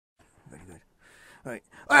Right.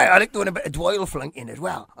 I like doing a bit of Dwyle flunking as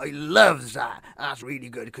well. I love that. That's really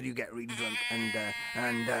good because you get really drunk.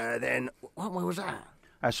 And then, what was that?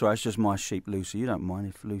 That's right, it's just my sheep, Lucy. You don't mind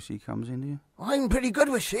if Lucy comes in, do you? I'm pretty good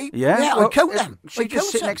with sheep. Yeah? Yeah, Well, I count them. She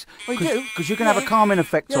just sit next... I do. Because you can have a calming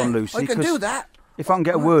effect on Lucy. I can do that. If I can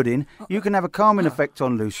get a word in, you can have a calming effect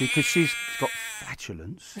on Lucy because she's got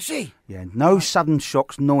flatulence. Is she? Yeah, no sudden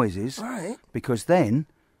shocks, noises. All right. Because then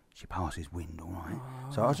she passes wind, all right?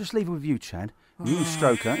 So I'll just leave her with you, Chad. You can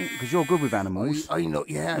stroke her because you're good with animals. I know,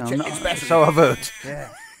 yeah. Especially. So I've heard. Yeah,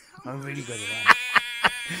 I'm really good at that.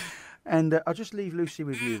 And I'll just leave Lucy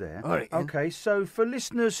with you there. All right. Okay, so for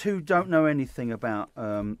listeners who don't know anything about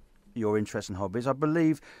your interests and hobbies, I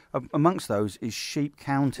believe amongst those is sheep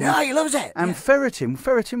counting. Yeah, he loves it. And ferreting.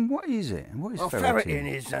 Ferreting, what is it? What is ferreting? Ferreting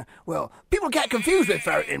is, people get confused with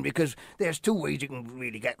ferreting because there's two ways you can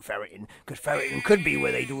really get ferreting. Because ferreting could be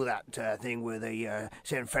where they do that thing where they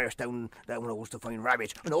send ferrets down holes to find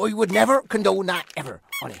rabbits. No, I would never condone that, ever,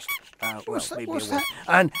 honest. What's that?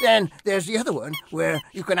 And then there's the other one where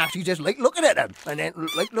you can actually just like looking at them and then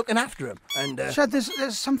like looking after them. And Chad,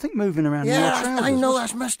 there's something moving around in your trousers. I know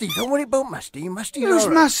that's Musty. Don't worry about Musty. Musty. Who's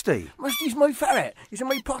Musty? Musty's my ferret. He's in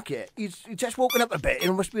my pocket. He's just woken up a bit.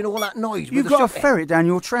 It must be all that noise. You've got a ferret down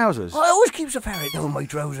your trousers? I always keeps a ferret down my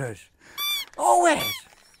trousers. Always.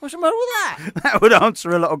 What's the matter with that? That would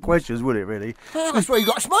answer a lot of questions, would it, really? That's why you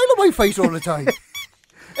got a smile on my face all the time.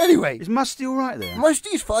 Anyway. Is Musty all right there?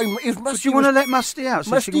 Musty's fine. Do you want to let Musty out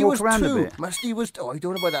so she can walk around a bit? Musty was... Oh, I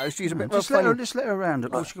don't know about that. She's a bit just let her around.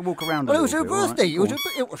 She can walk around a bit. Well, it was her birthday.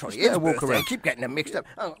 Sorry, it's walk around. I keep getting them mixed up.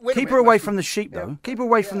 Keep her away from the sheep, though. Keep her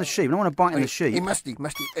away from the sheep. I don't want to bite in the sheep. Hey, Musty.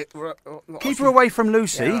 Keep her away from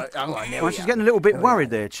Lucy. Hang on, She's getting a little bit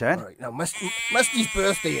worried there, Chad. All right, now, Musty's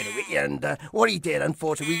birthday in a week, and what he did,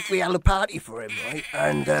 unfortunately, we had a party for him, right?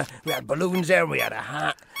 And we had balloons there, and we had a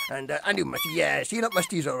hat. And I knew Musty, see, look,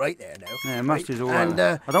 Musty's all right there now. Yeah, Musty's all right. And,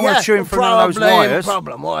 I don't want to chew him for none of those wires. The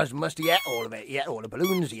problem was Musty ate all of it. He ate all the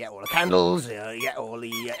balloons, he ate all the candles, he ate all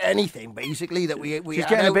the anything, basically, that we She's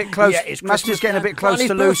getting a bit close. Musty's getting a bit close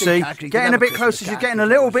to Lucy. Getting a bit closer. She's getting a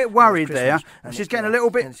little bit worried there. She's getting a little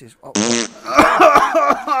bit...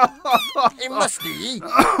 Hey, Musty.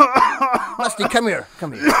 Musty, come here.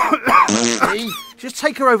 Just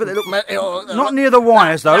take her over there. Look, not near the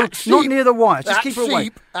wires, though. Not near the wires. Just keep her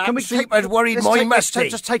away. Sheep has worried my Musty.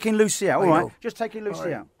 Just taking Lucy out, all right? Just taking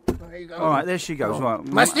Lucy out. All right, there she goes. Right.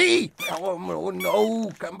 Musty! Oh, no,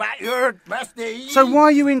 come back here, Musty! So why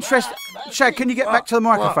are you interested... Chad, can you get back to the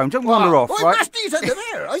microphone? Don't wander off, right? Musty's under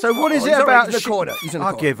there. So what is it about...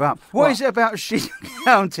 I'll give up. What is it about sheep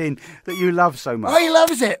counting that you love so much? He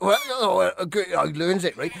loves it. Well, I learns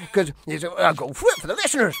it, right? Because I'll go through it for the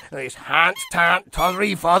listeners. It's Hans, Tant,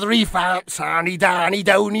 Tottery, Fothery, Fat, Sandy, Danny,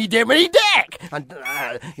 Downy, Dimmy, Deck. And,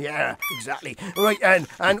 yeah, exactly. Right, and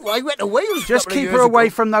I went to Wales. Just keep her away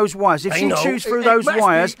from those wires. If she chews through those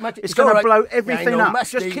wires, it's going to blow everything up.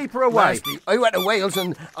 Just keep her away. I went to Wales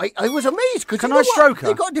and I was amazed. Can I stroke her?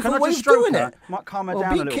 They got different ways of doing it. Might calm her down a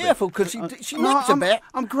little bit. Be careful because she nicks a bit.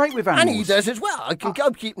 I'm great with animals. And he does as well. I can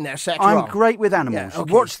go keeping their sex I'm great with animals. Yeah,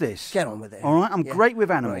 okay. Watch this. Get on with it. All right, I'm great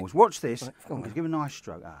with animals. Watch this. Give a nice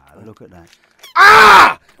stroke. Look at that.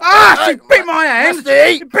 She bit my hand.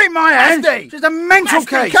 She bit my hand. She's a mental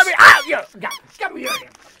case. Come here. Come here.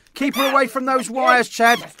 Keep her away from those wires,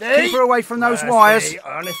 Chad. Keep her away from those wires.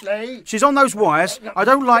 Honestly. She's on those wires. I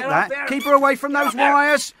don't like that. Keep her away from those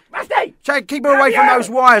wires. Musty! Chad, keep her away from those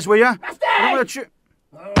wires, will you? Musty! I don't want to